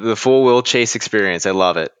The full Will Chase experience. I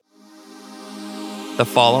love it. The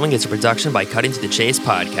following is a production by Cutting to the Chase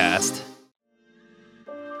podcast.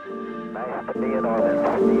 Nice to be in orbit.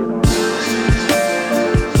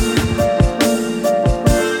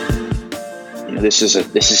 This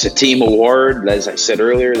is a team award. As I said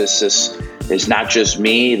earlier, this is not just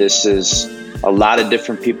me. This is a lot of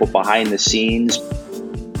different people behind the scenes.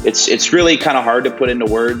 It's really kind of hard to put into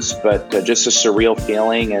words, but just a surreal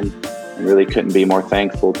feeling, and really couldn't be more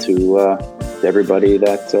thankful to everybody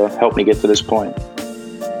that helped me get to this point.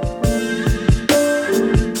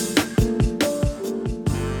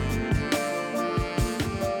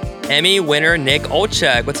 Emmy winner Nick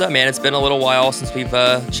Olczyk. What's up, man? It's been a little while since we've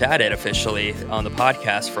chatted officially on the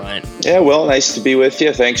podcast front. Yeah, well, nice to be with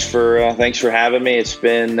you. Thanks for having me. It's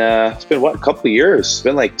been what, a couple of years? It's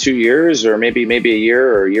been like 2 years, or maybe a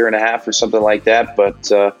year or a year and a half or something like that.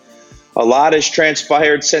 But a lot has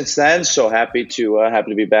transpired since then. So happy to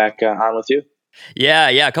be back on with you. Yeah.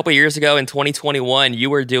 A couple of years ago in 2021, you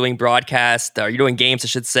were doing broadcast, or you're doing games, I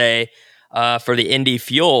should say, for the Indy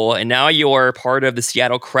Fuel, and now you're part of the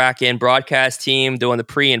Seattle Kraken broadcast team, doing the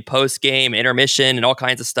pre and post game, intermission, and all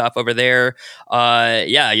kinds of stuff over there.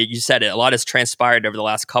 You said it. A lot has transpired over the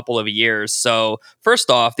last couple of years. So first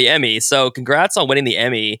off, the Emmy. So congrats on winning the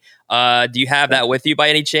Emmy. Do you have that with you by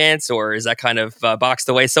any chance, or is that kind of boxed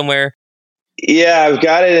away somewhere? Yeah, I've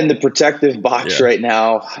got it in the protective box right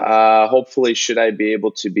now. Hopefully, should I be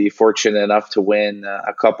able to be fortunate enough to win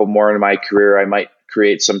a couple more in my career, I might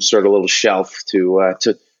create some sort of little shelf to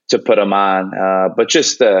put them on. But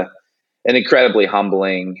just an incredibly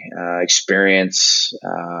humbling experience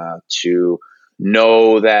to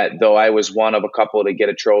know that though I was one of a couple to get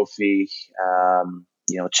a trophy,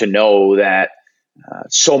 to know that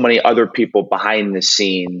so many other people behind the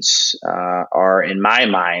scenes are, in my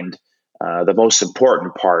mind, the most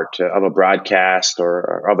important part of a broadcast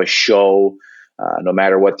or of a show. No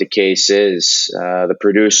matter what the case is, the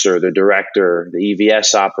producer, the director, the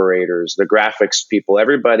EVS operators, the graphics people,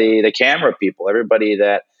 everybody, the camera people, everybody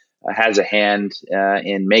that has a hand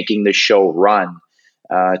in making the show run,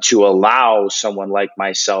 to allow someone like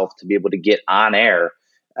myself to be able to get on air.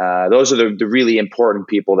 Those are the really important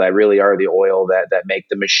people that really are the oil that make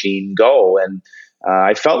the machine go. And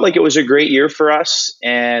I felt like it was a great year for us.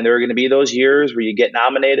 And there are going to be those years where you get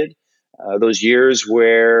nominated. Those years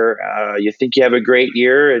where you think you have a great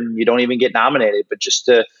year and you don't even get nominated, but just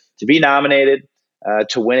to be nominated,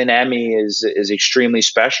 to win an Emmy is extremely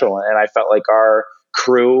special. And I felt like our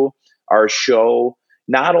crew, our show,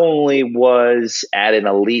 not only was at an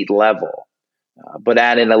elite level, but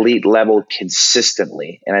at an elite level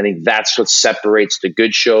consistently. And I think that's what separates the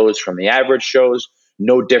good shows from the average shows.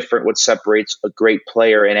 No different. What separates a great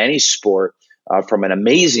player in any sport from an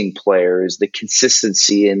amazing player is the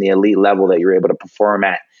consistency and the elite level that you're able to perform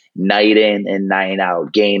at night in and night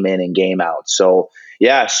out, game in and game out. So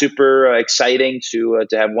yeah, super exciting to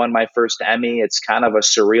have won my first Emmy. It's kind of a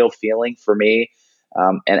surreal feeling for me.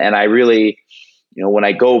 And I really, when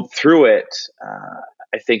I go through it,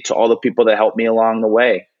 I think to all the people that helped me along the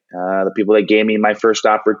way, the people that gave me my first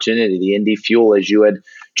opportunity, the Indy Fuel, as you had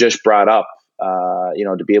just brought up,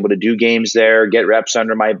 to be able to do games there, get reps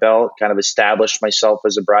under my belt, kind of establish myself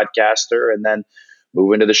as a broadcaster, and then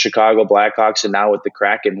move into the Chicago Blackhawks, and now with the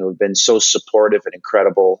Kraken, who have been so supportive and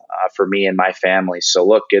incredible for me and my family. So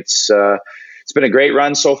look, it's been a great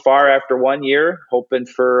run so far after 1 year, hoping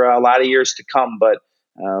for a lot of years to come. But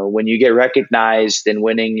when you get recognized in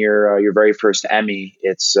winning your very first Emmy,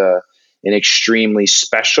 it's an extremely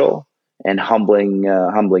special and humbling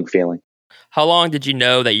feeling. How long did you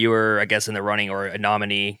know that you were, I guess, in the running or a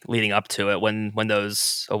nominee leading up to it when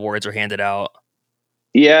those awards were handed out?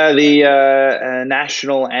 Yeah, the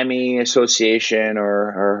National Emmy Association,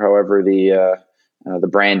 or however the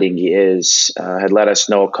branding is, had let us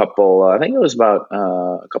know a couple. I think it was about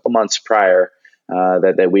a couple months prior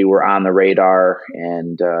that we were on the radar,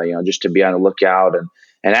 and just to be on the lookout.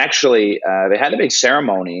 And actually, they had a big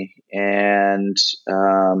ceremony, and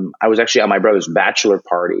I was actually at my brother's bachelor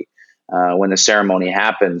party when the ceremony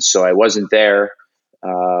happened. So I wasn't there,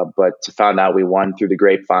 but found out we won through the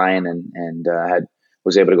grapevine, and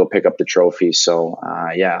was able to go pick up the trophy. So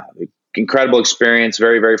incredible experience,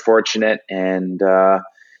 very, very fortunate. And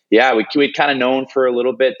we'd kind of known for a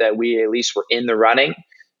little bit that we at least were in the running.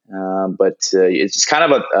 But it's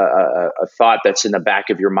kind of a thought that's in the back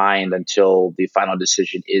of your mind until the final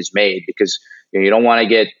decision is made, because you don't want to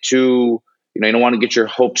get you don't want to get your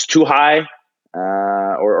hopes too high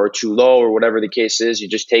or too low, or whatever the case is. You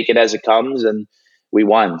just take it as it comes, and we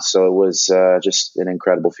won. So it was just an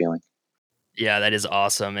incredible feeling. Yeah, that is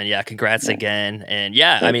awesome. And yeah, congrats Yeah, again. And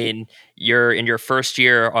yeah, I thank you. mean, you're in your first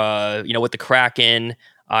year, with the Kraken,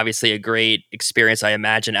 obviously a great experience, I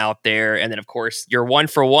imagine, out there. And then, of course, you're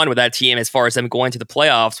 1-for-1 with that team as far as them going to the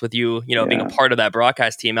playoffs with you, being a Yeah. part of that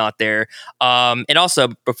broadcast team out there. And also,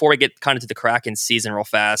 before we get kind of to the Kraken season real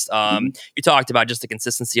fast, Mhm. you talked about just the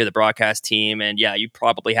consistency of the broadcast team. And yeah, you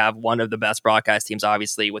probably have one of the best broadcast teams,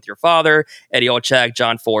 obviously, with your father, Eddie Olczyk,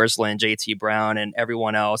 John Forsland, JT Brown, and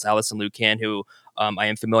everyone else, Allison Lucan, who I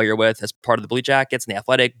am familiar with as part of the Blue Jackets and the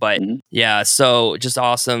Athletic. But Mhm. yeah, so just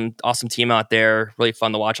awesome, awesome team out there. Really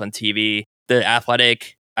fun to watch on TV. The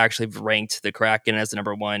Athletic actually ranked the Kraken as the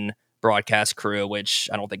number one broadcast crew, which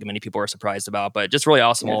I don't think many people are surprised about, but just really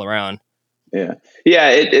awesome Yeah. all around. Yeah.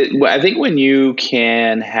 Yeah. I think when you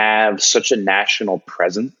can have such a national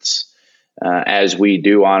presence as we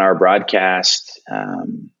do on our broadcast,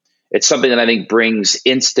 it's something that I think brings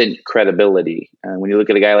instant credibility. When you look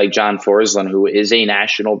at a guy like John Forsland, who is a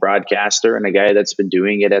national broadcaster and a guy that's been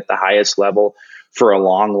doing it at the highest level for a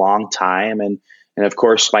long, long time, and of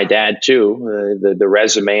course my dad too. The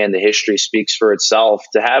resume and the history speaks for itself.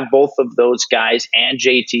 To have both of those guys and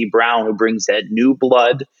JT Brown, who brings that new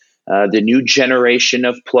blood, the new generation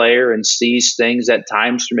of player, and sees things at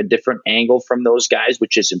times from a different angle from those guys,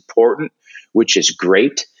 which is important, which is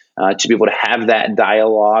great, to be able to have that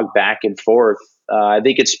dialogue back and forth. I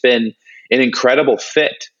think it's been an incredible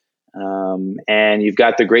fit. And you've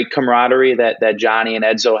got the great camaraderie that Johnny and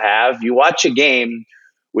Edzo have. You watch a game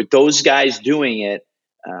with those guys doing it,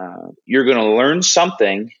 you're going to learn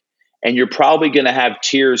something, and you're probably going to have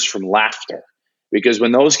tears from laughter, because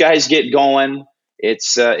when those guys get going,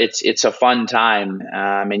 it's a fun time.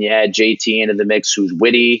 And you add JT into the mix, who's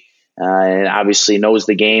witty, and obviously knows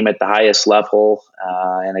the game at the highest level,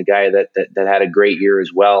 and a guy that had a great year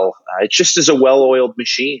as well. It just is a well-oiled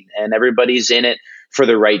machine, and everybody's in it for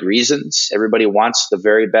the right reasons. Everybody wants the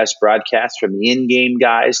very best broadcast, from the in-game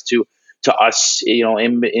guys to us,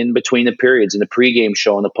 in between the periods, in the pregame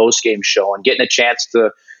show and the postgame show, and getting a chance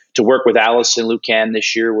to work with Allison Lucan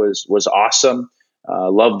this year was awesome.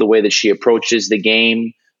 Love the way that she approaches the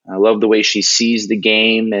game. I love the way she sees the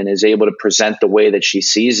game and is able to present the way that she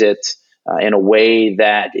sees it, in a way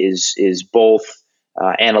that is both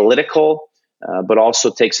analytical, but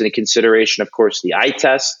also takes into consideration, of course, the eye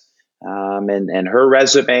test, and her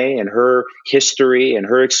resume and her history and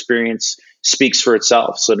her experience speaks for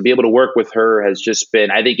itself. So to be able to work with her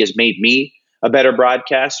I think has made me a better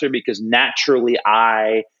broadcaster, because naturally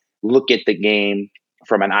I look at the game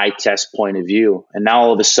from an eye test point of view. And now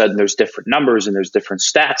all of a sudden there's different numbers and there's different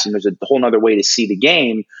stats and there's a whole other way to see the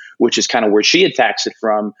game, which is kind of where she attacks it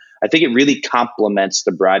from. I think it really complements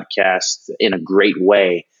the broadcast in a great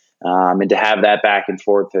way. And to have that back and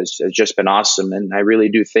forth has just been awesome. And I really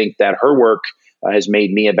do think that her work has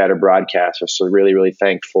made me a better broadcaster. So really, really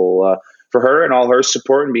thankful for her and all her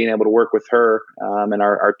support, and being able to work with her. And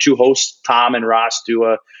our two hosts, Tom and Ross,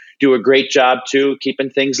 do a great job too, keeping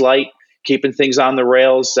things light, keeping things on the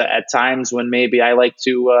rails at times when maybe I like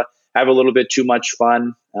to have a little bit too much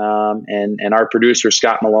fun. And our producer,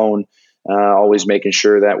 Scott Malone, always making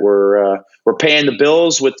sure that we're paying the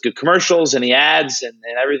bills with the commercials and the ads and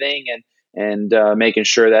everything, and making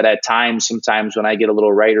sure that at times, sometimes when I get a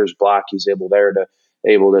little writer's block, he's able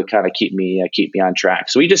to kind of keep me on track.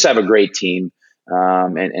 So we just have a great team.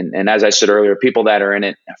 And as I said earlier, people that are in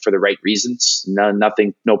it for the right reasons,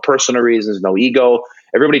 no personal reasons, no ego.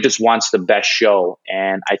 Everybody just wants the best show.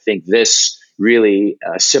 And I think this really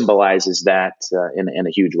symbolizes that in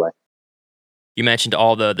a huge way. You mentioned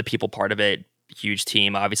all the people part of it. Huge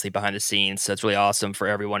team, obviously behind the scenes. So it's really awesome for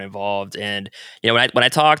everyone involved. And when I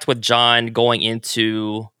talked with John going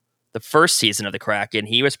into the first season of the Kraken,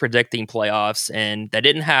 he was predicting playoffs, and that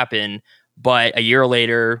didn't happen. But a year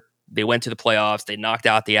later, they went to the playoffs. They knocked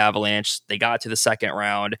out the Avalanche. They got to the second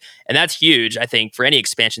round, and that's huge. I think for any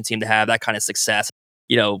expansion team to have that kind of success.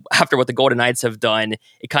 After what the Golden Knights have done,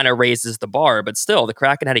 it kind of raises the bar. But still, the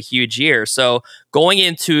Kraken had a huge year. So going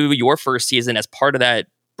into your first season as part of that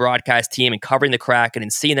broadcast team and covering the Kraken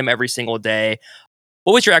and seeing them every single day,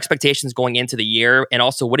 what was your expectations going into the year? And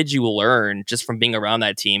also, what did you learn just from being around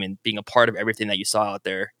that team and being a part of everything that you saw out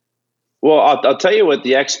there? Well, I'll tell you what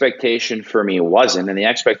the expectation for me wasn't, and the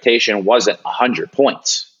expectation wasn't 100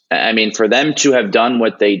 points. I mean, for them to have done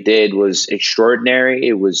what they did was extraordinary.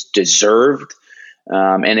 It was deserved.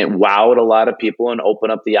 And it wowed a lot of people and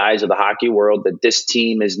opened up the eyes of the hockey world that this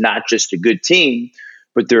team is not just a good team,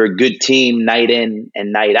 but they're a good team night in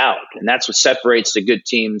and night out. And that's what separates the good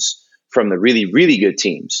teams from the really, really good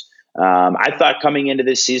teams. I thought coming into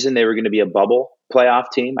this season, they were going to be a bubble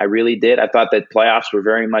playoff team. I really did. I thought that playoffs were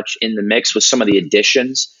very much in the mix with some of the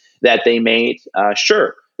additions that they made.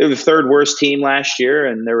 Sure, they were the third worst team last year,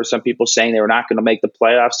 and there were some people saying they were not going to make the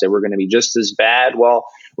playoffs. They were going to be just as bad. Well,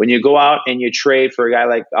 when you go out and you trade for a guy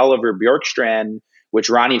like Oliver Bjorkstrand, which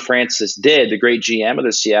Ronnie Francis did, the great GM of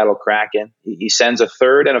the Seattle Kraken, he sends a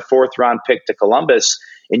third and a fourth round pick to Columbus,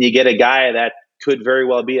 and you get a guy that could very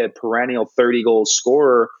well be a perennial 30-goal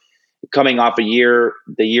scorer coming off the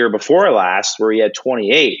year before last, where he had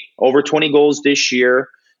 28, over 20 goals this year.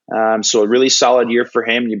 So a really solid year for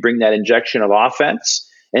him. You bring that injection of offense,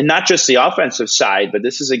 and not just the offensive side, but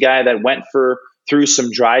this is a guy that went through some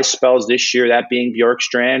dry spells this year, that being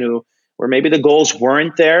Bjorkstrand, where maybe the goals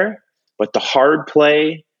weren't there, but the hard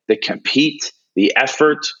play, the compete, the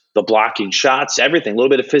effort, the blocking shots, everything, a little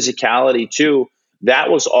bit of physicality too,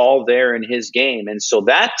 that was all there in his game. And so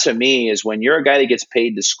that, to me, is when you're a guy that gets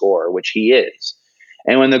paid to score, which he is,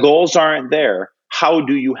 and when the goals aren't there, how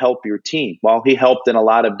do you help your team? Well, he helped in a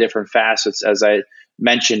lot of different facets, as I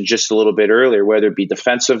mentioned just a little bit earlier, whether it be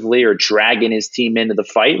defensively or dragging his team into the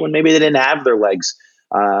fight when maybe they didn't have their legs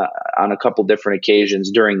on a couple different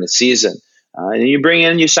occasions during the season. And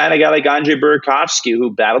you sign a guy like Andrei Burakovsky,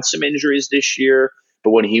 who battled some injuries this year,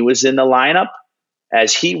 but when he was in the lineup,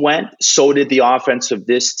 as he went, so did the offense of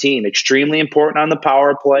this team. Extremely important on the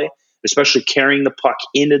power play, especially carrying the puck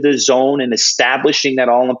into the zone and establishing that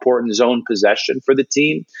all-important zone possession for the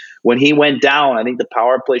team. When he went down, I think the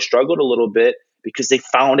power play struggled a little bit because they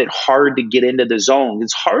found it hard to get into the zone.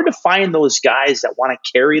 It's hard to find those guys that want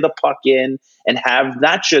to carry the puck in and have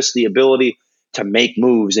not just the ability to make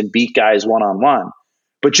moves and beat guys one-on-one,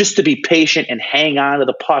 but just to be patient and hang on to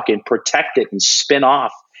the puck and protect it and spin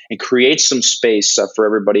off and create some space for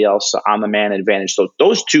everybody else on the man advantage. So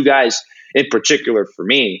those two guys in particular for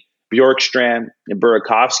me, Bjorkstrand and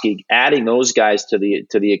Burakovsky, adding those guys to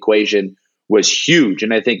the equation was huge.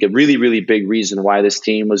 And I think a really, really big reason why this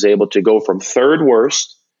team was able to go from third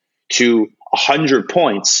worst to 100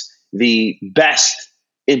 points, the best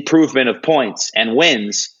improvement of points and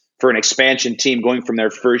wins for an expansion team going from their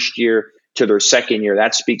first year to their second year.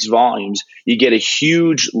 That speaks volumes. You get a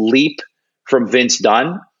huge leap from Vince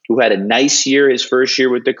Dunn, who had a nice year his first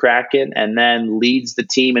year with the Kraken and then leads the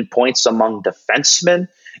team in points among defensemen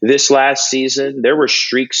this last season. There were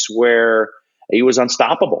streaks where he was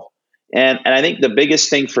unstoppable. And I think the biggest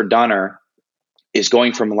thing for Dunner is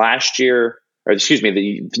going from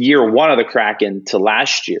the year one of the Kraken to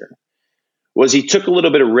last year, was he took a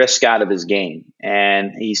little bit of risk out of his game.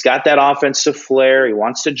 And he's got that offensive flair. He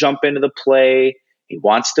wants to jump into the play. He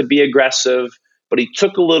wants to be aggressive. But he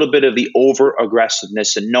took a little bit of the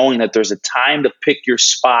over-aggressiveness and knowing that there's a time to pick your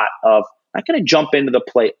spot of, I'm not going to jump into the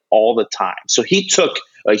play all the time. So he took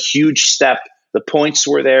a huge step. The points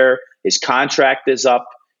were there. His contract is up.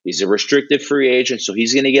 He's a restricted free agent, so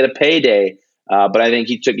he's going to get a payday. But I think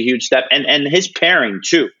he took a huge step. And his pairing,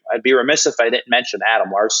 too. I'd be remiss if I didn't mention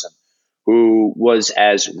Adam Larsson, who was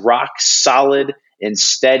as rock solid and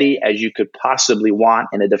steady as you could possibly want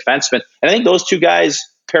in a defenseman. And I think those two guys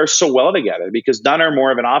pair so well together because Dunner,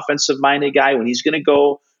 more of an offensive-minded guy. When he's going to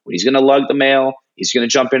go, when he's going to lug the mail, he's going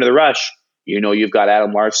to jump into the rush. You've got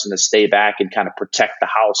Adam Larsson to stay back and kind of protect the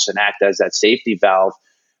house and act as that safety valve.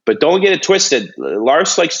 But don't get it twisted.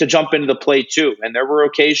 Lars likes to jump into the play too. And there were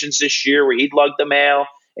occasions this year where he'd lug the mail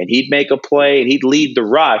and he'd make a play and he'd lead the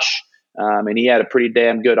rush. And he had a pretty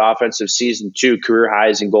damn good offensive season too, career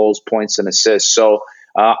highs in goals, points, and assists. So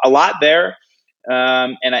a lot there.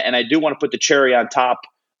 And I do want to put the cherry on top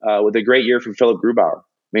with a great year from Philip Grubauer.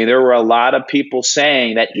 I mean, there were a lot of people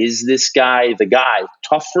saying that, is this guy the guy?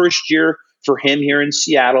 Tough first year for him here in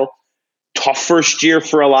Seattle. Tough first year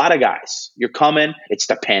for a lot of guys. You're coming. It's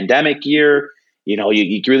the pandemic year. You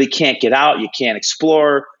really can't get out. You can't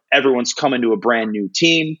explore. Everyone's coming to a brand new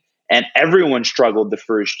team. And everyone struggled the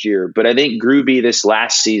first year. But I think Gruby this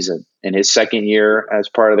last season, in his second year as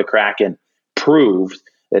part of the Kraken, proved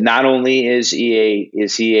that not only is he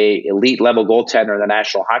a elite level goaltender in the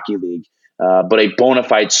National Hockey League, but a bona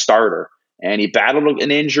fide starter. And he battled an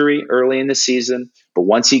injury early in the season, but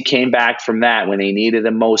once he came back from that, when they needed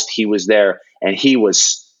him most, he was there, and he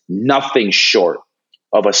was nothing short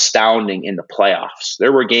of astounding in the playoffs.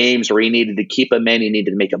 There were games where he needed to keep him in, he needed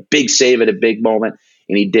to make a big save at a big moment,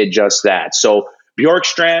 and he did just that. So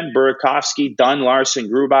Bjorkstrand, Burakovsky, Dunn, Larsson,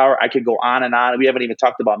 Grubauer, I could go on and on. We haven't even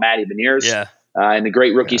talked about Matty Beniers. And the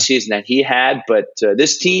great rookie season that he had. But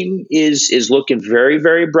this team is looking very,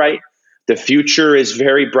 very bright. The future is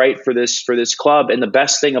very bright for this club. And the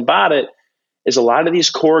best thing about it is a lot of these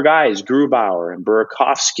core guys, Grubauer and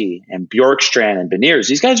Burakovsky and Bjorkstrand and Beniers,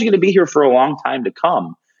 these guys are going to be here for a long time to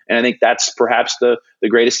come. And I think that's perhaps the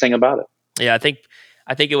greatest thing about it. Yeah, I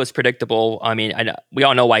think it was predictable. I mean, we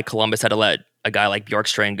all know why Columbus had to let a guy like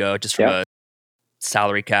Bjorkstrand go, just from Yeah. a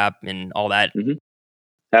salary cap and all that. Mm-hmm.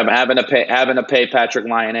 Having to pay Patrick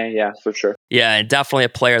Laine, yeah, for sure. Yeah, and definitely a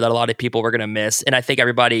player that a lot of people were going to miss. And I think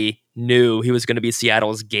everybody knew he was going to be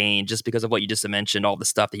Seattle's gain just because of what you just mentioned, all the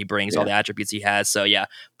stuff that he brings, all the attributes he has. So yeah,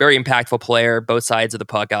 very impactful player, both sides of the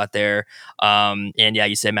puck out there. And yeah,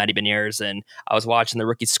 you said Matty Beniers, and I was watching the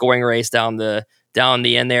rookie scoring race down the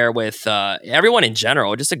end there with everyone in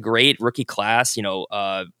general. Just a great rookie class,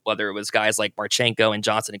 whether it was guys like Marchenko and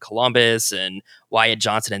Johnson in Columbus and Wyatt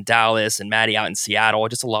Johnson in Dallas and Matty out in Seattle.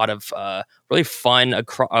 Just a lot of really fun,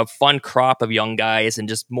 a fun crop of young guys, and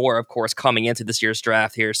just more, of course, coming into this year's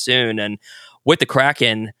draft here soon. And with the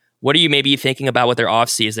Kraken, what are you maybe thinking about with their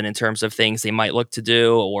offseason in terms of things they might look to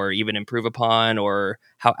do or even improve upon, or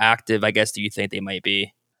how active, I guess, do you think they might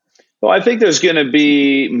be? Well, I think there's going to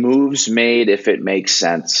be moves made if it makes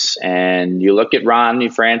sense. And you look at Ronnie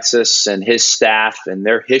Francis and his staff and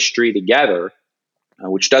their history together,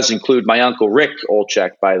 which does include my uncle Rick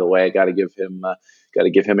Olczyk, by the way. I got to give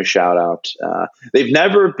him a shout out. They've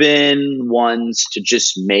never been ones to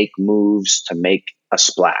just make moves to make a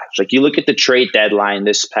splash. Like you look at the trade deadline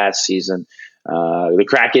this past season, the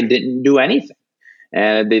Kraken didn't do anything.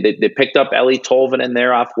 And they picked up Ellie Tolvanen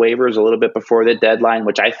there off waivers a little bit before the deadline,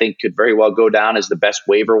 which I think could very well go down as the best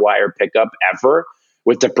waiver wire pickup ever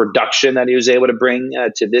with the production that he was able to bring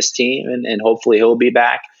to this team. And hopefully he'll be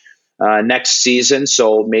back next season.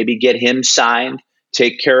 So maybe get him signed,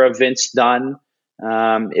 take care of Vince Dunn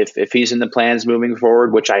if he's in the plans moving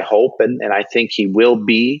forward, which I hope and I think he will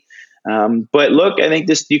be. But look, I think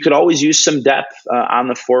you could always use some depth on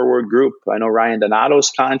the forward group. I know Ryan Donato's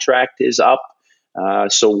contract is up.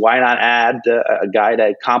 So why not add a guy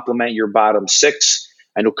to complement your bottom six?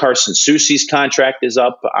 I know Carson Soucy's contract is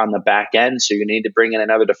up on the back end, so you need to bring in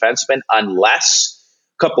another defenseman unless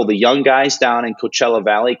a couple of the young guys down in Coachella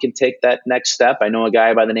Valley can take that next step. I know a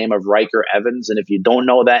guy by the name of Riker Evans, and if you don't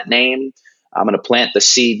know that name, I'm going to plant the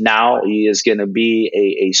seed now. He is going to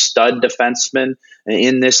be a stud defenseman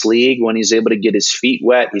in this league when he's able to get his feet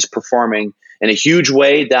wet. He's performing in a huge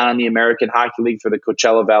way down in the American Hockey League for the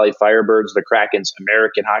Coachella Valley Firebirds, the Kraken's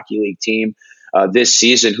American Hockey League team this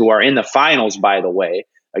season, who are in the finals, by the way,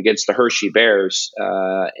 against the Hershey Bears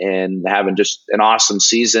and having just an awesome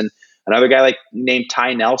season. Another guy named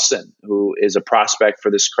Ty Nelson, who is a prospect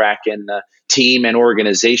for this Kraken team and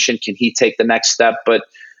organization. Can he take the next step? But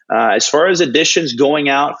as far as additions going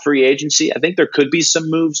out, free agency, I think there could be some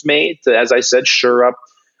moves made to, as I said, shore up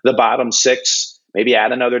the bottom six, maybe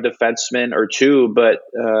add another defenseman or two. But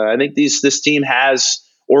I think this team has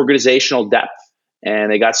organizational depth,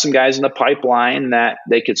 and they got some guys in the pipeline that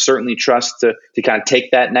they could certainly trust to kind of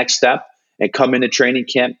take that next step and come into training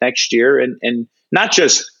camp next year and not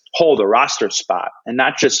just hold a roster spot and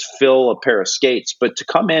not just fill a pair of skates, but to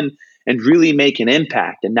come in and really make an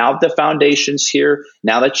impact. And now that the foundation's here,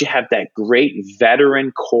 now that you have that great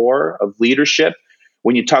veteran core of leadership,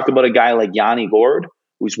 when you talk about a guy like Yanni Gourde,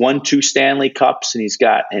 who's won 2 Stanley Cups, and he's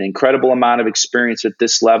got an incredible amount of experience at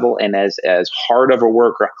this level, and as hard of a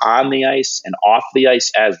worker on the ice and off the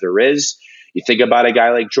ice as there is. You think about a guy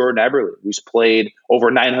like Jordan Eberle, who's played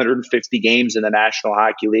over 950 games in the National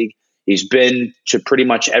Hockey League. He's been to pretty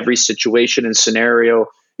much every situation and scenario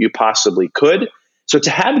you possibly could. So to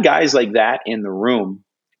have guys like that in the room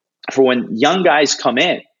for when young guys come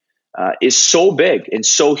in is so big and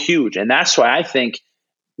so huge. And that's why I think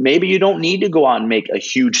maybe you don't need to go out and make a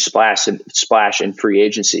huge splash in free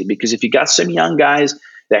agency, because if you got some young guys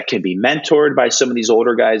that can be mentored by some of these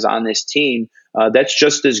older guys on this team, that's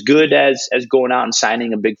just as good as going out and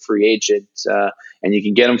signing a big free agent. And you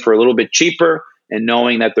can get them for a little bit cheaper and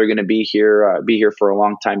knowing that they're going to be here for a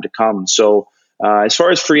long time to come. So as far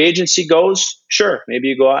as free agency goes, sure, maybe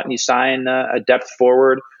you go out and you sign a depth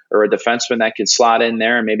forward or a defenseman that can slot in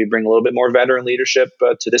there and maybe bring a little bit more veteran leadership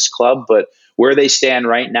to this club. But where they stand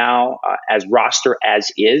right now as roster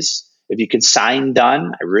as is, if you can sign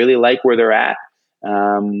Dunn, I really like where they're at.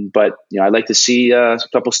 But I'd like to see a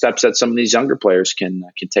couple steps that some of these younger players can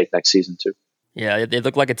take next season too. Yeah, they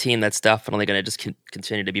look like a team that's definitely going to just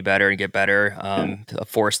continue to be better and get better. A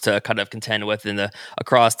force to kind of contend with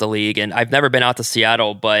across the league. And I've never been out to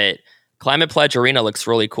Seattle, but Climate Pledge Arena looks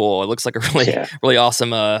really cool. It looks like a really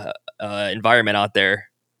awesome environment out there.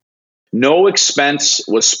 No expense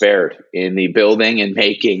was spared in the building and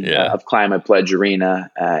making of Climate Pledge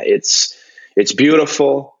Arena. It's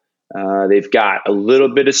beautiful. They've got a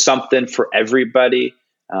little bit of something for everybody.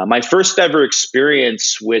 My first ever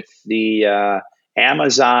experience with the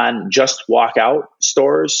Amazon Just Walk Out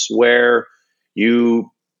stores, where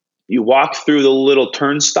you walk through the little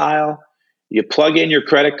turnstile, you plug in your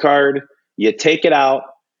credit card, you take it out,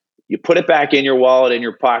 you put it back in your wallet, in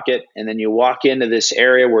your pocket, and then you walk into this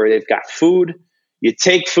area where they've got food. You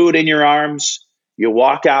take food in your arms, you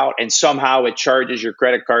walk out, and somehow it charges your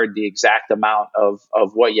credit card the exact amount of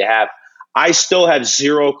what you have. I still have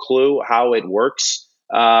zero clue how it works,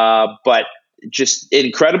 but just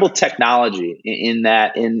incredible technology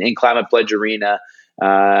in Climate Pledge Arena.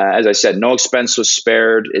 As I said, no expense was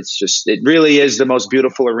spared. It really is the most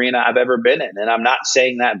beautiful arena I've ever been in. And I'm not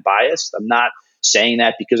saying that biased. I'm not saying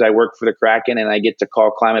that because I work for the Kraken and I get to call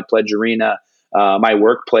Climate Pledge Arena my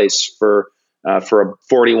workplace for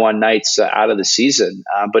 41 nights out of the season.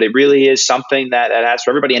 But it really is something that has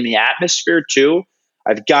for everybody. And the atmosphere too.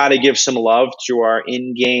 I've got to give some love to our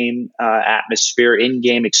in-game atmosphere,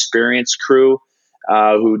 in-game experience crew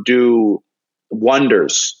who do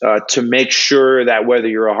wonders to make sure that whether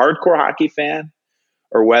you're a hardcore hockey fan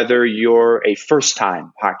or whether you're a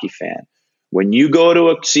first-time hockey fan, when you go to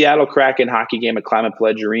a Seattle Kraken hockey game at Climate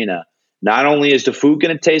Pledge Arena, not only is the food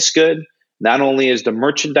going to taste good, not only is the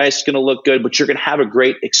merchandise going to look good, but you're going to have a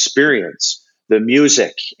great experience. The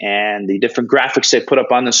music and the different graphics they put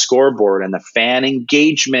up on the scoreboard and the fan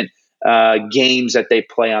engagement games that they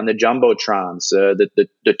play on the jumbotrons,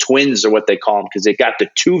 the twins are what they call them, because they got the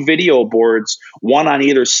two video boards, one on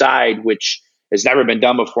either side, which has never been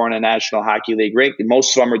done before in a National Hockey League. Right?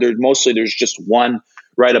 Most of them there's just one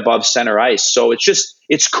right above center ice. So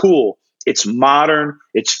it's cool. It's modern.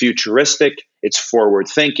 It's futuristic. It's forward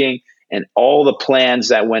thinking, and all the plans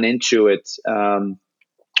that went into it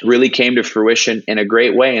really came to fruition in a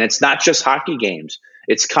great way. And it's not just hockey games.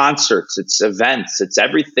 It's concerts, it's events, it's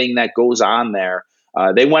everything that goes on there.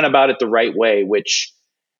 They went about it the right way, which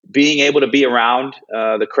being able to be around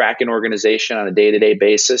the Kraken organization on a day-to-day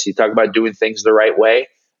basis, you talk about doing things the right way.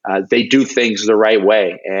 They do things the right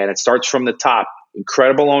way. And it starts from the top.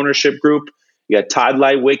 Incredible ownership group. You got Todd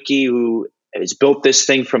Lywicki, who has built this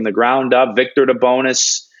thing from the ground up, Victor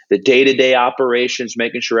DeBonis, the day-to-day operations,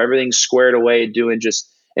 making sure everything's squared away, doing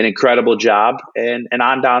just an incredible job, and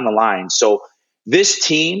on down the line. So this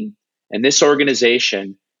team and this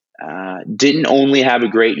organization didn't only have a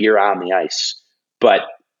great year on the ice, but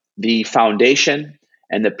the foundation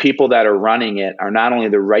and the people that are running it are not only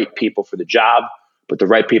the right people for the job, but the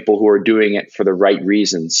right people who are doing it for the right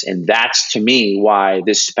reasons. And that's, to me, why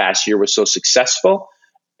this past year was so successful.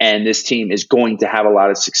 And this team is going to have a lot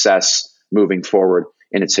of success moving forward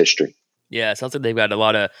in its history. Yeah, it sounds like they've got a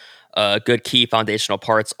lot of good key foundational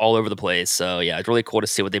parts all over the place. So yeah, it's really cool to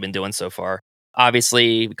see what they've been doing so far.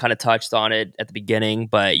 Obviously, we kind of touched on it at the beginning,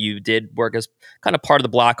 but you did work as kind of part of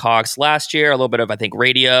the Blackhawks last year, a little bit of, I think,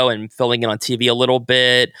 radio and filling in on TV a little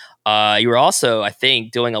bit. You were also, I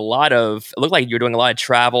think, doing a lot of, it looked like you were doing a lot of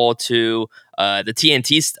travel to the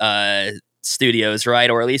TNT studios, right?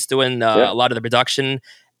 Or at least doing a lot of the production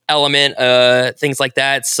element, things like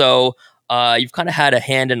that. So you've kind of had a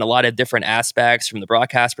hand in a lot of different aspects, from the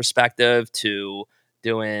broadcast perspective to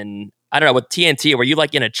doing, I don't know, with TNT, were you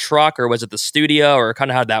like in a truck, or was it the studio, or kind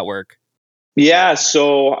of how'd that work? Yeah,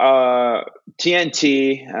 so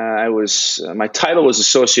TNT, my title was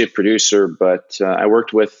associate producer, but I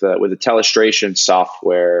worked with a telestration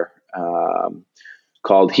software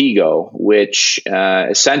called Higo, which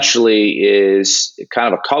essentially is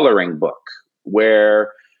kind of a coloring book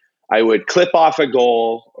where I would clip off a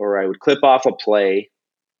goal or I would clip off a play,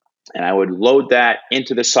 and I would load that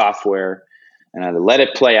into the software and I would let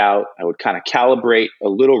it play out. I would kind of calibrate a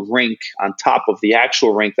little rink on top of the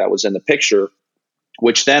actual rink that was in the picture,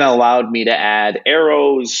 which then allowed me to add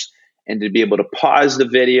arrows and to be able to pause the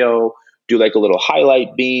video, do like a little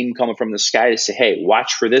highlight beam coming from the sky to say, hey,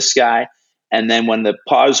 watch for this guy. And then when the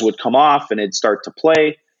pause would come off and it'd start to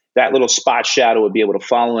play, that little spot shadow would be able to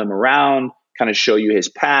follow him around, kind of show you his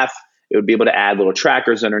path. It would be able to add little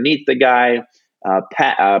trackers underneath the guy,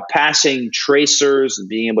 passing tracers, and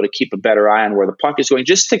being able to keep a better eye on where the puck is going,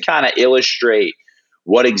 just to kind of illustrate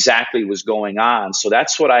what exactly was going on. So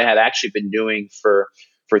that's what I had actually been doing for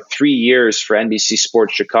 3 years for NBC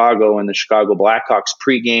Sports Chicago and the Chicago Blackhawks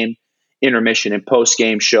pregame, intermission, and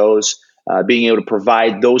postgame shows, being able to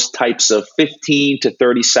provide those types of 15 to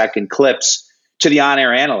 30-second clips to the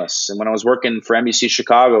on-air analysts. And when I was working for NBC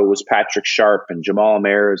Chicago, it was Patrick Sharp and Jamal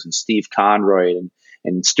Mares and Steve Conroy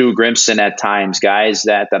and Stu Grimson at times, guys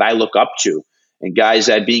that I look up to, and guys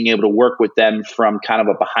that being able to work with them from kind of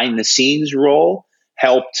a behind-the-scenes role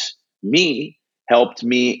helped me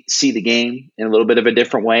see the game in a little bit of a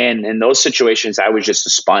different way. And in those situations, I was just a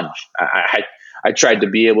sponge. I tried to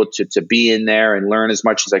be able to be in there and learn as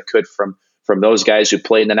much as I could from those guys who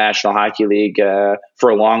played in the National Hockey League for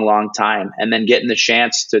a long, long time. And then getting the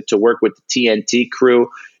chance to work with the TNT crew,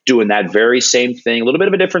 doing that very same thing, a little bit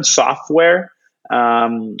of a different software,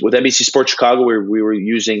 with NBC Sports Chicago, we were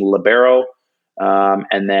using Libero,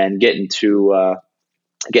 and then getting to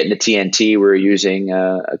TNT, we were using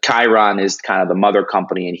Chiron is kind of the mother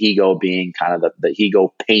company, and Higo being kind of the Higo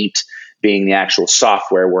Paint being the actual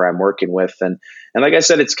software where I'm working with. And like I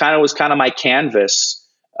said, was kind of my canvas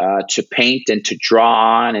to paint and to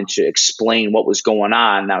draw on and to explain what was going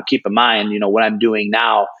on. Now, keep in mind, what I'm doing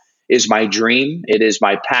now is my dream. It is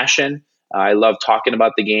my passion. I love talking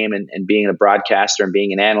about the game and being a broadcaster and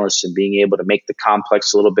being an analyst and being able to make the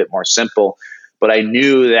complex a little bit more simple. But I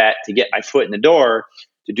knew that to get my foot in the door,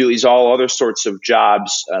 to do these all other sorts of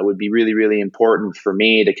jobs would be really, really important for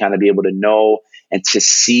me to kind of be able to know and to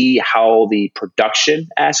see how the production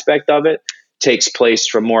aspect of it takes place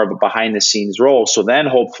from more of a behind the scenes role. So then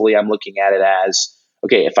hopefully I'm looking at it as,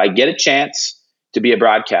 okay, if I get a chance to be a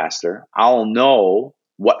broadcaster, I'll know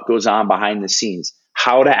what goes on behind the scenes,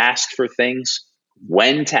 how to ask for things,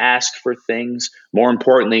 when to ask for things, more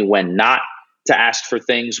importantly, when not to ask for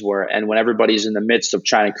things, when everybody's in the midst of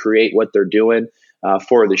trying to create what they're doing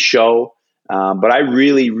for the show. But I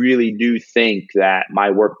really, really do think that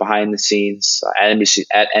my work behind the scenes at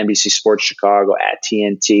NBC Sports Chicago, at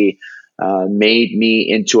TNT, made me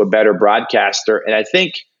into a better broadcaster. And I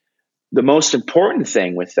think the most important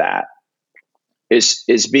thing with that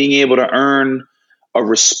is being able to earn a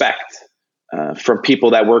respect from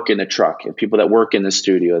people that work in the truck and people that work in the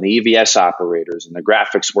studio and the EVS operators and the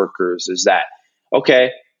graphics workers, is that,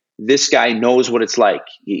 okay, this guy knows what it's like.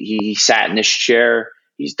 He sat in this chair.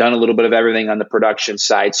 He's done a little bit of everything on the production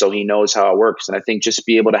side, so he knows how it works. And I think just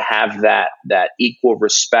be able to have that equal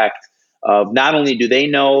respect of not only do they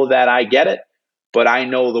know that I get it, but I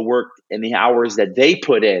know the work and the hours that they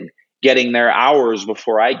put in, getting their hours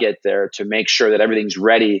before I get there to make sure that everything's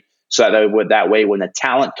ready, so that way when the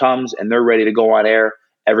talent comes and they're ready to go on air,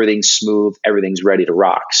 everything's smooth, everything's ready to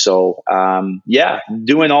rock. So,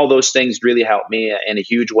 doing all those things really helped me in a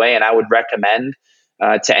huge way. And I would recommend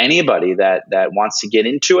to anybody that wants to get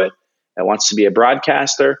into it, that wants to be a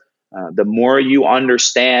broadcaster, the more you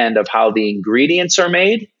understand of how the ingredients are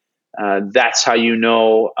made, that's how you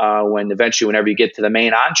know whenever you get to the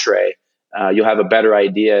main entree, you'll have a better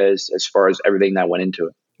idea as far as everything that went into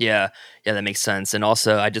it. Yeah, that makes sense. And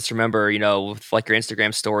also, I just remember, with like your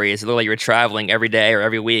Instagram stories, it looked like you were traveling every day or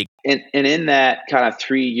every week. And in that kind of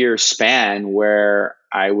 3-year span where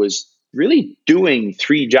I was really doing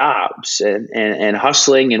 3 jobs and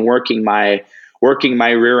hustling and working my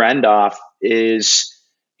rear end off, is,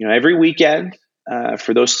 every weekend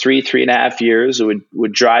for those 3.5 years, I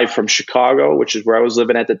would drive from Chicago, which is where I was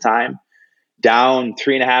living at the time, down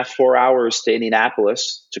 3.5, 4 hours to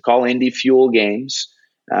Indianapolis to call Indy Fuel games.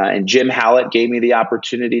 And Jim Hallett gave me the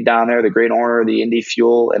opportunity down there, the great owner of the Indy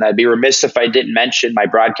Fuel. And I'd be remiss if I didn't mention my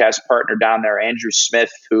broadcast partner down there, Andrew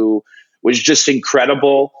Smith, who was just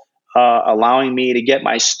incredible, allowing me to get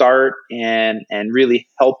my start and really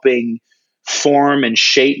helping form and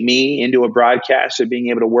shape me into a broadcaster. Being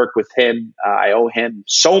able to work with him, I owe him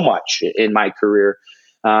so much in my career.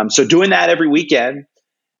 So doing that every weekend,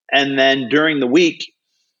 and then during the week,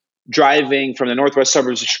 driving from the northwest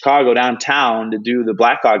suburbs of Chicago downtown to do the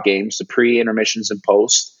Blackhawk games, the pre, intermissions, and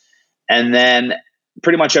post. And then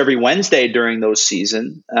pretty much every Wednesday during those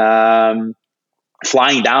seasons,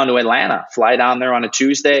 flying down to Atlanta, fly down there on a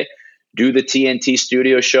Tuesday, do the TNT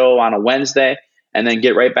studio show on a Wednesday, and then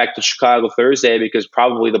get right back to Chicago Thursday, because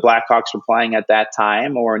probably the Blackhawks were playing at that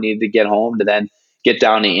time or needed to get home to then get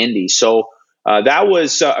down to Indy. So that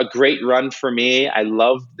was a great run for me. I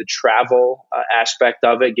loved the travel aspect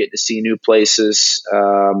of it, getting to see new places,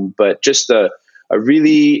 but just a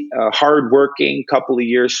really hard-working couple of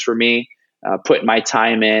years for me, putting my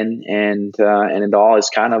time in, and it all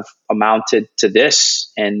has kind of amounted to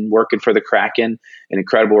this, and working for the Kraken, an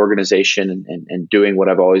incredible organization, and doing what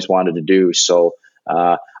I've always wanted to do. So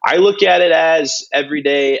I look at it as every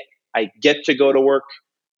day I get to go to work.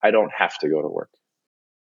 I don't have to go to work.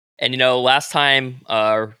 And, last time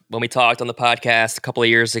when we talked on the podcast a couple of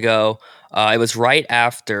years ago, it was right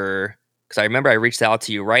after, because I remember I reached out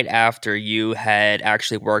to you right after you had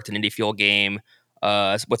actually worked an Indy Fuel game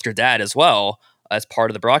with your dad as well as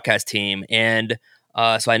part of the broadcast team. And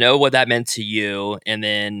so I know what that meant to you. And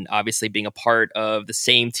then obviously being a part of the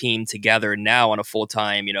same team together now on a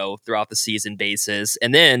full-time, throughout the season basis.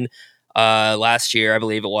 And then last year, I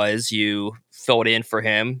believe it was, you filled in for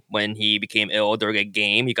him when he became ill during a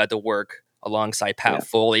game. You got to work alongside Pat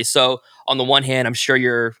Foley. So on the one hand, I'm sure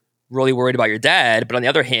you're really worried about your dad, but on the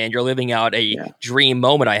other hand, you're living out a dream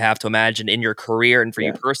moment, I have to imagine, in your career and for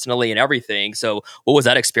you personally and everything. So what was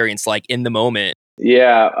that experience like in the moment?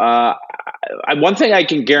 Yeah, one thing I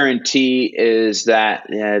can guarantee is that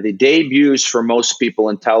the debuts for most people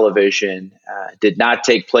in television did not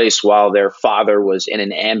take place while their father was in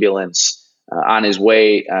an ambulance on his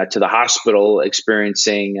way to the hospital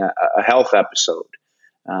experiencing a health episode.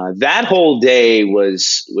 That whole day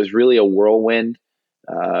was really a whirlwind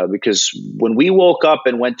because when we woke up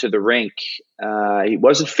and went to the rink, he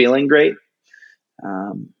wasn't feeling great.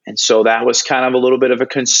 And so that was kind of a little bit of a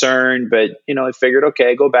concern, but, I figured,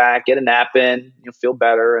 okay, go back, get a nap in, you'll feel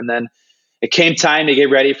better. And then it came time to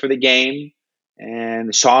get ready for the game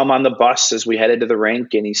and saw him on the bus as we headed to the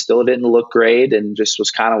rink, and he still didn't look great and just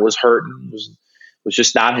was hurting, was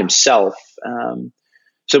just not himself.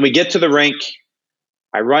 So we get to the rink.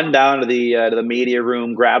 I run down to the media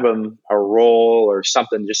room, grab him a roll or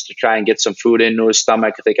something just to try and get some food into his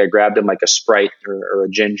stomach. I think I grabbed him like a Sprite or a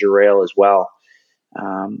ginger ale as well.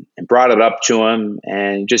 And brought it up to him,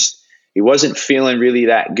 and he wasn't feeling really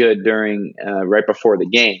that good during right before the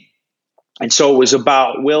game. And so it was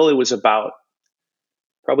about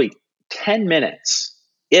probably 10 minutes,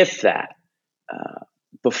 if that,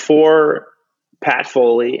 before Pat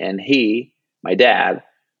Foley and my dad,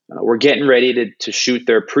 were getting ready to shoot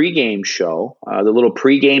their pregame show, the little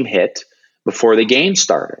pregame hit before the game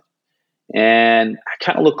started. And I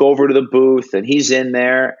kind of look over to the booth, and he's in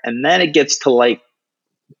there, and then it gets to like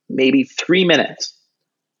maybe 3 minutes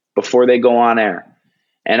before they go on air.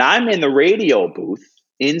 And I'm in the radio booth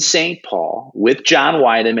in St. Paul with John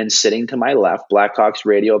Weideman sitting to my left, Blackhawks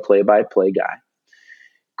radio play-by-play guy.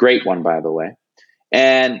 Great one, by the way.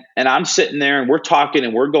 And I'm sitting there, and we're talking,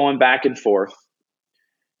 and we're going back and forth,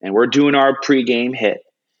 and we're doing our pregame hit.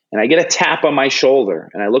 And I get a tap on my shoulder,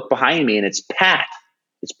 and I look behind me, and it's Pat.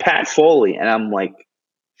 It's Pat Foley. And I'm like,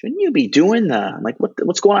 shouldn't you be doing that? I'm like,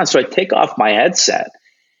 what's going on? So I take off my headset.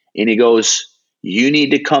 And he goes, you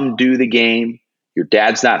need to come do the game. Your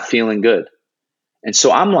dad's not feeling good. And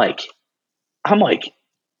so I'm like,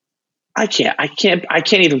 I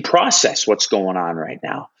can't even process what's going on right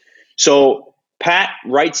now. So Pat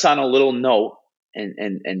writes on a little note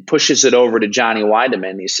and pushes it over to Johnny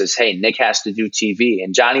Weideman. He says, hey, Nick has to do TV.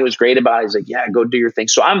 And Johnny was great about it. He's like, yeah, go do your thing.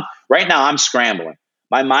 So I'm scrambling.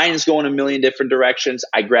 My mind is going a million different directions.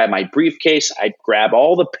 I grab my briefcase. I grab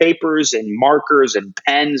all the papers and markers and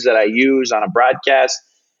pens that I use on a broadcast,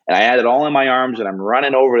 and I had it all in my arms, and I'm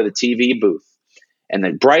running over to the TV booth. And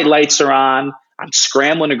the bright lights are on. I'm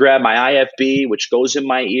scrambling to grab my IFB, which goes in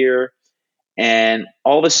my ear. And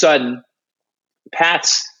all of a sudden,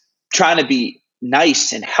 Pat's trying to be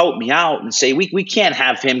nice and help me out and say, we can't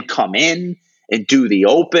have him come in and do the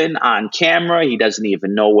open on camera. He doesn't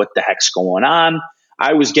even know what the heck's going on.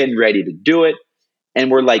 I was getting ready to do it, and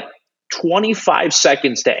we're like 25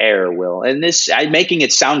 seconds to air, Will. And I'm making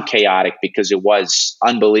it sound chaotic because it was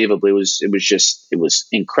unbelievable. It was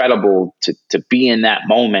incredible to be in that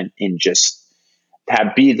moment and just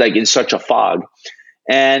be like in such a fog.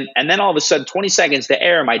 And then all of a sudden, 20 seconds to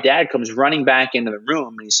air, my dad comes running back into the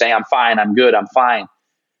room, and he's saying, I'm fine, I'm good, I'm fine.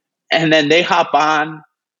 And then they hop on,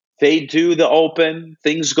 they do the open,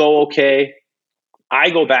 things go okay. I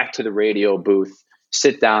go back to the radio booth,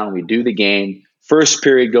 sit down, we do the game. First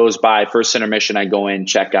period goes by, first intermission, I go in,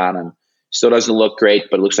 check on him. Still doesn't look great,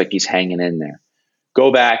 but it looks like he's hanging in there.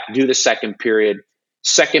 Go back, do the second period.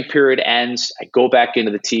 Second period ends. I go back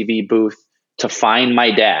into the TV booth to find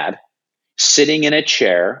my dad sitting in a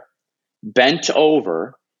chair, bent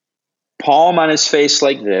over, palm on his face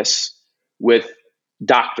like this, with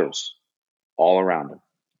doctors all around him.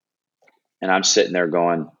 And I'm sitting there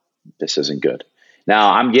going, this isn't good.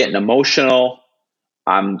 Now I'm getting emotional.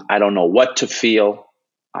 I don't know what to feel.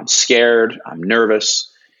 I'm scared. I'm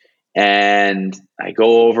nervous. And I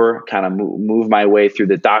go over, kind of move my way through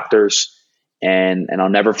the doctors, and I'll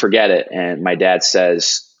never forget it. And my dad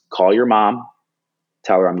says, call your mom,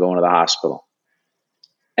 tell her I'm going to the hospital.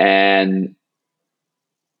 And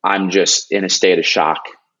I'm just in a state of shock.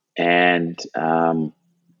 And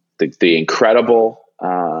the incredible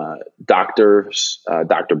doctors,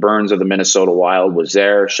 Dr. Burns of the Minnesota Wild was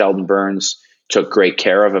there. Sheldon Burns took great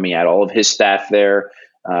care of him. He had all of his staff there.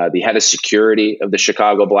 The head of security of the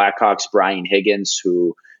Chicago Blackhawks, Brian Higgins,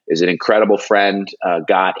 who is an incredible friend,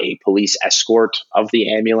 got a police escort of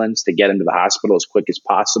the ambulance to get him to the hospital as quick as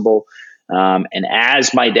possible. And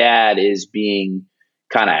as my dad is being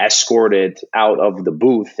kind of escorted out of the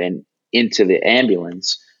booth and into the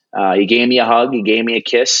ambulance, he gave me a hug, he gave me a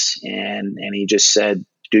kiss, and he just said,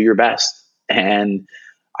 do your best. And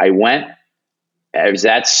I went. As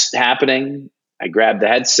that's happening, I grabbed the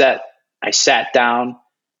headset, I sat down,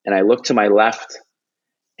 and I looked to my left,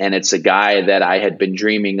 and it's a guy that I had been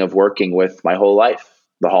dreaming of working with my whole life,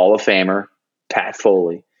 the Hall of Famer, Pat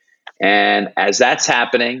Foley. And as that's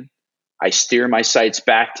happening, I steer my sights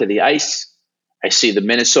back to the ice. I see the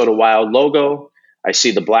Minnesota Wild logo. I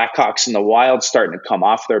see the Blackhawks and the Wild starting to come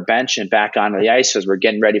off their bench and back onto the ice as we're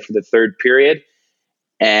getting ready for the third period.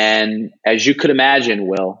 And as you could imagine,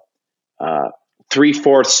 Will,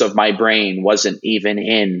 3/4 of my brain wasn't even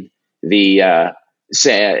in the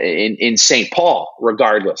in St. Paul,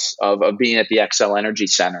 regardless of being at the XL Energy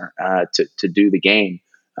Center to do the game.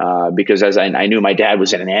 Because as I knew my dad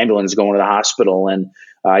was in an ambulance going to the hospital, and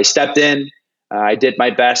I stepped in. I did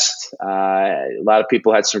my best. A lot of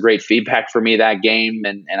people had some great feedback for me that game,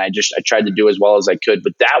 and I tried to do as well as I could.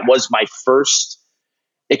 But that was my first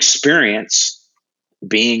experience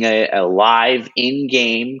being a live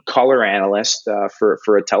in-game color analyst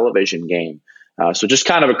for a television game. So just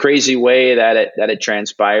kind of a crazy way that it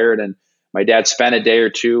transpired. And my dad spent a day or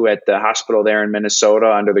two at the hospital there in Minnesota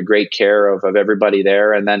under the great care of everybody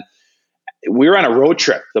there. And then we were on a road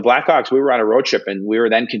trip. The Blackhawks, we were on a road trip, and we were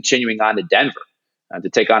then continuing on to Denver to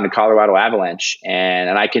take on the Colorado Avalanche.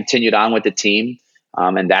 And I continued on with the team.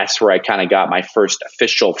 And that's where I kind of got my first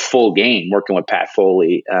official full game working with Pat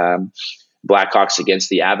Foley, Blackhawks against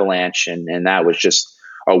the Avalanche. And that was just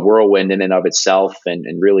a whirlwind in and of itself, and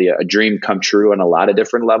really a dream come true on a lot of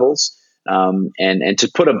different levels. And to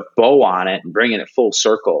put a bow on it and bringing it full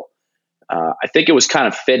circle, I think it was kind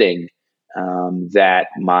of fitting that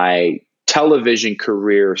my television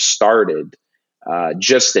career started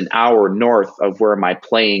just an hour north of where my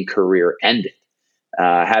playing career ended.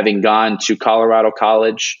 Having gone to Colorado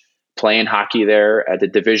College, playing hockey there at the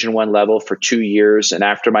Division I level for 2 years, and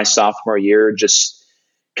after my sophomore year, just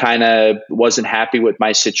kind of wasn't happy with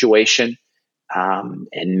my situation,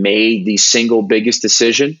 and made the single biggest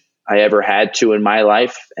decision I ever had to in my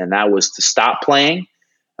life, and that was to stop playing,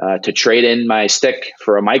 to trade in my stick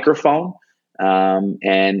for a microphone.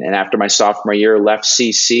 And after my sophomore year, left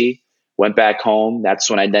CC, went back home. That's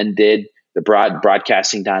when I then did the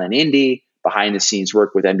broadcasting down in Indy, behind the scenes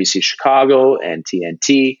work with NBC Chicago and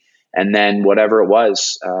TNT. And then whatever it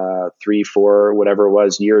was, 3, 4, whatever it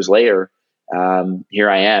was years later, here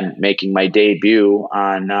I am making my debut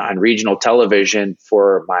on regional television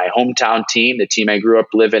for my hometown team, the team I grew up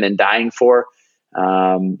living and dying for.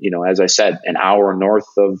 As I said, an hour north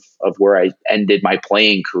of where I ended my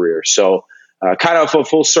playing career. So kind of a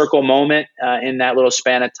full circle moment in that little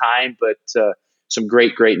span of time, but some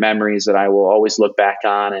great memories that I will always look back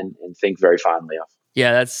on and think very fondly of.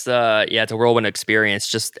 Yeah, that's it's a whirlwind experience.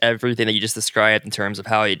 Just everything that you just described in terms of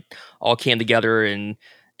how it all came together, and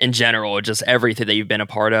in general, just everything that you've been a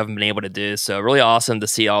part of and been able to do. So really awesome to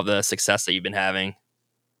see all the success that you've been having.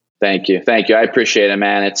 Thank you. I appreciate it,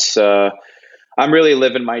 man. It's I'm really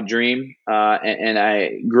living my dream. And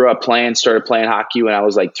I grew up started playing hockey when I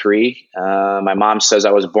was like 3. My mom says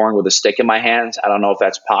I was born with a stick in my hands. I don't know if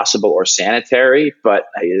that's possible or sanitary, but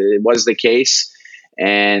it was the case.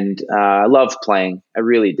 And I loved playing. I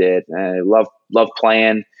really did. I loved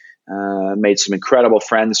playing. Made some incredible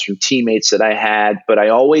friends from teammates that I had. But I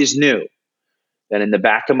always knew that in the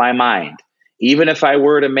back of my mind, even if I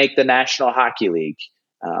were to make the National Hockey League,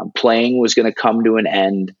 playing was going to come to an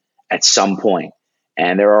end at some point.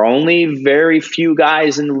 And there are only very few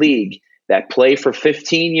guys in the league that play for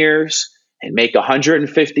 15 years and make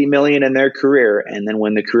 $150 million in their career. And then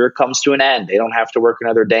when the career comes to an end, they don't have to work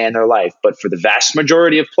another day in their life. But for the vast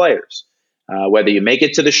majority of players, whether you make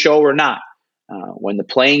it to the show or not, when the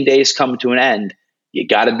playing days come to an end, you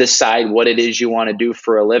got to decide what it is you want to do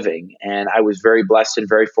for a living. And I was very blessed and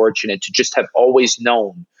very fortunate to just have always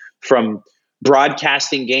known, from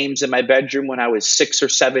broadcasting games in my bedroom when I was 6 or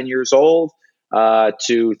 7 years old,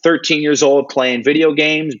 to 13 years old, playing video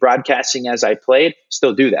games, broadcasting as I played.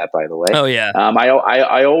 Still do that, by the way. Oh yeah.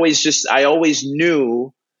 I always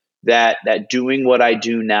knew that doing what I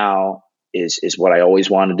do now is what I always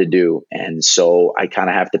wanted to do. And so I kind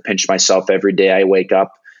of have to pinch myself every day I wake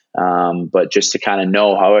up. But just to kind of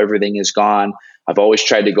know how everything is gone, I've always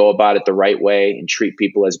tried to go about it the right way and treat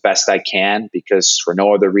people as best I can, because for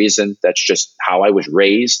no other reason, that's just how I was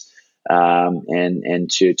raised. And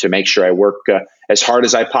to make sure I work as hard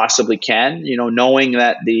as I possibly can, knowing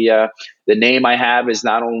that the name I have is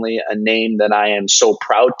not only a name that I am so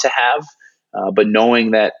proud to have, but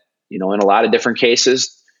knowing that, in a lot of different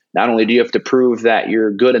cases, not only do you have to prove that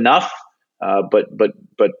you're good enough, but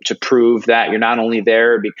to prove that you're not only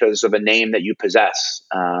there because of a name that you possess.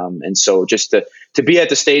 And so just to be at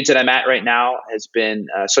the stage that I'm at right now has been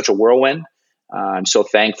such a whirlwind. I'm so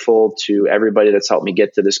thankful to everybody that's helped me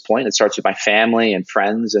get to this point. It starts with my family and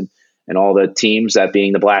friends and all the teams, that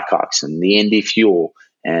being the Blackhawks and the Indy Fuel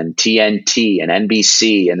and TNT and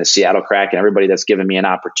NBC and the Seattle Kraken, everybody that's given me an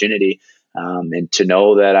opportunity. and to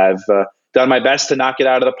know that I've done my best to knock it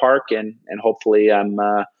out of the park, and hopefully I'm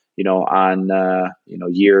on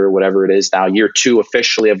year whatever it is now, year 2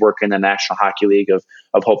 officially of working in the National Hockey League, of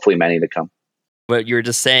hopefully many to come. What you were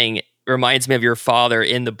just saying reminds me of your father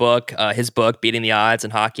in the book, his book, Beating the Odds in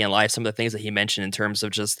Hockey and Life, some of the things that he mentioned in terms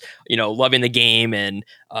of just, loving the game. And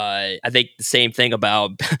I think the same thing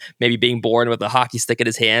about maybe being born with a hockey stick in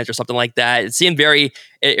his hands or something like that.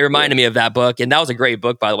 It reminded me of that book. And that was a great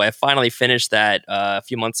book, by the way. I finally finished that a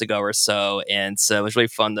few months ago or so. And so it was really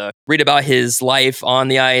fun to read about his life on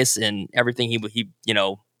the ice and everything he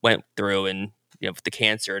went through, and, with the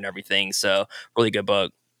cancer and everything. So really good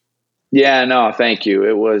book. Yeah, no, thank you.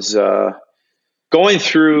 It was going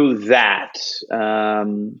through that.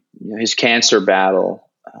 His cancer battle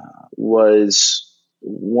was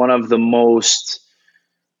one of the most,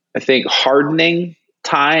 I think, hardening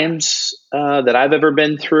times that I've ever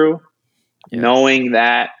been through. Yeah. Knowing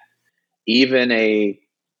that even a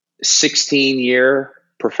 16-year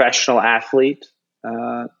professional athlete,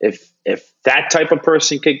 if that type of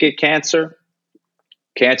person could get cancer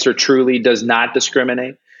truly does not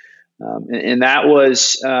discriminate. And that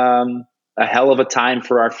was a hell of a time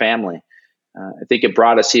for our family. I think it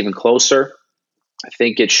brought us even closer. I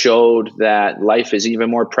think it showed that life is even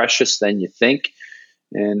more precious than you think.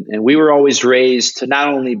 And we were always raised to not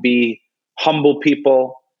only be humble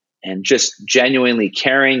people and just genuinely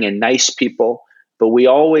caring and nice people, but we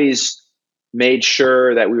always made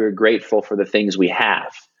sure that we were grateful for the things we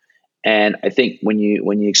have. And I think when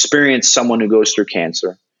you experience someone who goes through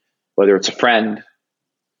cancer, whether it's a friend,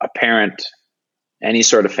 a parent, any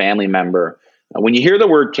sort of family member, when you hear the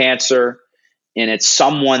word cancer and it's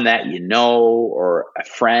someone that you know or a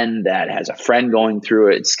friend that has a friend going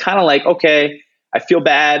through it, it's kind of like, okay, I feel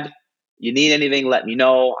bad. You need anything, let me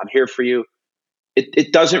know. I'm here for you.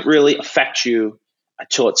 It doesn't really affect you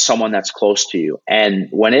until it's someone that's close to you. And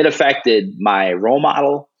when it affected my role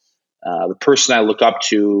model, the person I look up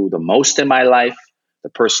to the most in my life, the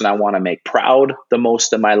person I want to make proud the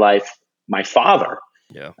most in my life, my father,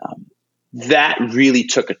 that really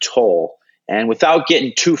took a toll. And without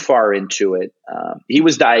getting too far into it, he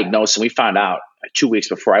was diagnosed, and we found out 2 weeks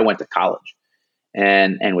before I went to college,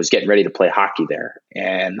 and was getting ready to play hockey there.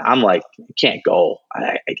 And I'm like, I can't go.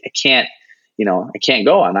 I can't, I can't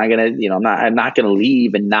go. I'm not gonna, I'm not gonna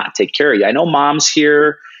leave and not take care of you. I know mom's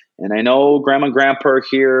here, and I know grandma and grandpa are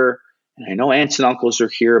here, and I know aunts and uncles are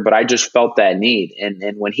here, but I just felt that need.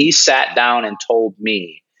 And when he sat down and told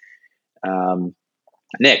me,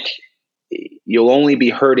 Nick, you'll only be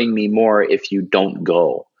hurting me more if you don't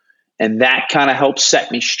go. And that kind of helped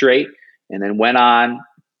set me straight. And then went on,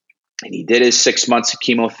 and he did his 6 months of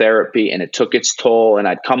chemotherapy, and it took its toll. And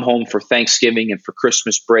I'd come home for Thanksgiving and for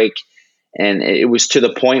Christmas break, and it was to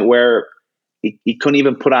the point where he couldn't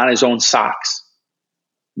even put on his own socks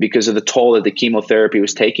because of the toll that the chemotherapy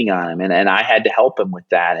was taking on him. And I had to help him with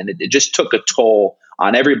that. And it just took a toll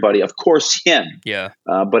on everybody, of course, him,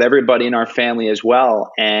 but everybody in our family as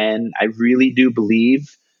well. And I really do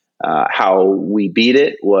believe how we beat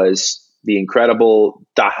it was the incredible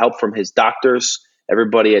help from his doctors,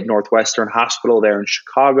 everybody at Northwestern Hospital there in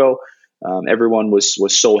Chicago. Everyone was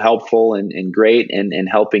so helpful and great in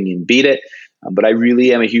helping him beat it. But I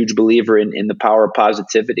really am a huge believer in the power of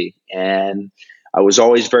positivity. And I was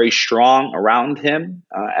always very strong around him,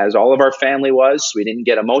 as all of our family was. We didn't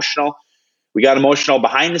get emotional. We got emotional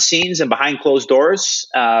behind the scenes and behind closed doors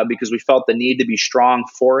because we felt the need to be strong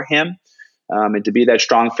for him and to be that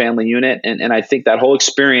strong family unit. And I think that whole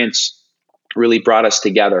experience really brought us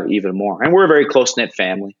together even more. And we're a very close-knit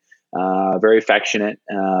family, very affectionate.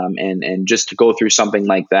 And just to go through something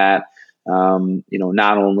like that,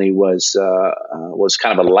 not only was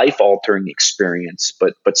kind of a life-altering experience,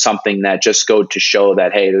 but something that just goes to show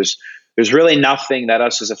that, hey, there's really nothing that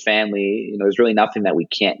us as a family, there's really nothing that we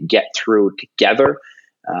can't get through together.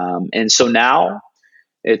 And so now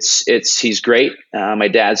he's great. My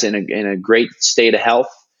dad's in a great state of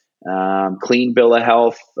health, clean bill of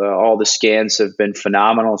health. All the scans have been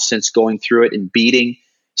phenomenal since going through it and beating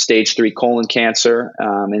stage 3 colon cancer.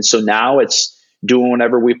 And so now it's doing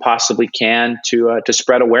whatever we possibly can to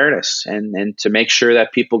spread awareness and to make sure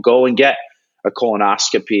that people go and get a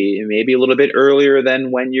colonoscopy, maybe a little bit earlier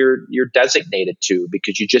than when you're designated to,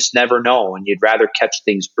 because you just never know, and you'd rather catch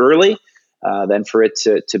things early than for it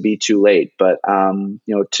to be too late. But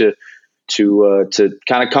to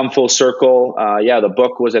kind of come full circle, the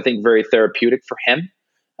book was, I think, very therapeutic for him.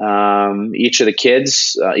 Each of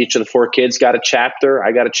the 4 kids got a chapter.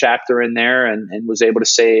 I got a chapter in there and was able to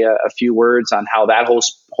say a few words on how that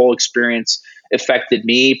whole experience affected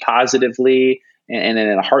me positively and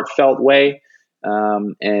in a heartfelt way.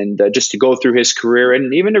 and just to go through his career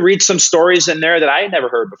and even to read some stories in there that I had never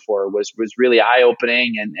heard before was really eye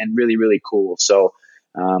opening and really, really cool. So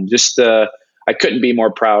I couldn't be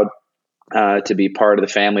more proud to be part of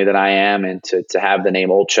the family that I am, and to have the name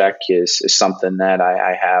Olczyk is something that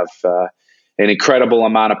I have an incredible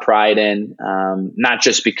amount of pride in, not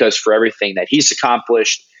just because for everything that he's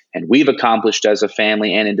accomplished and we've accomplished as a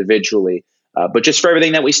family and individually, but just for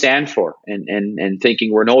everything that we stand for, and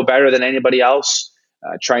thinking we're no better than anybody else,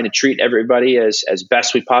 trying to treat everybody as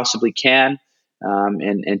best we possibly can,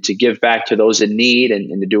 and to give back to those in need,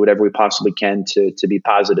 and to do whatever we possibly can to be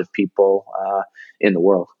positive people in the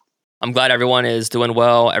world. I'm glad everyone is doing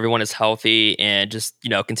well, everyone is healthy, and just,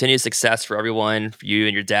 continued success for everyone, for you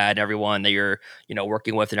and your dad and everyone that you're,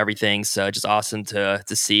 working with and everything. So just awesome to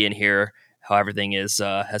see and hear how everything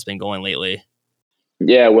has been going lately.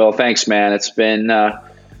 Yeah, well, thanks, man. It's been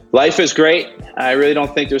life is great. I really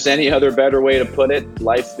don't think there's any other better way to put it.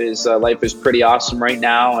 Life is pretty awesome right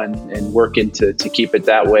now, and working to keep it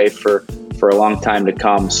that way for a long time to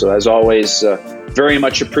come. So as always, very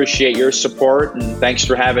much appreciate your support, and thanks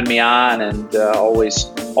for having me on. And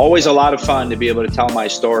always a lot of fun to be able to tell my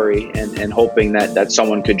story, and hoping that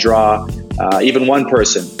someone could draw, even one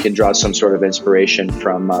person can draw some sort of inspiration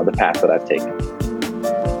from the path that I've taken.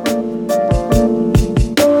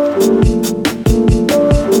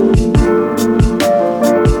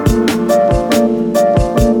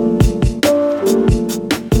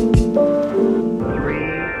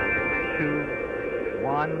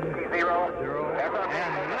 Zero,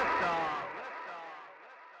 and liftoff.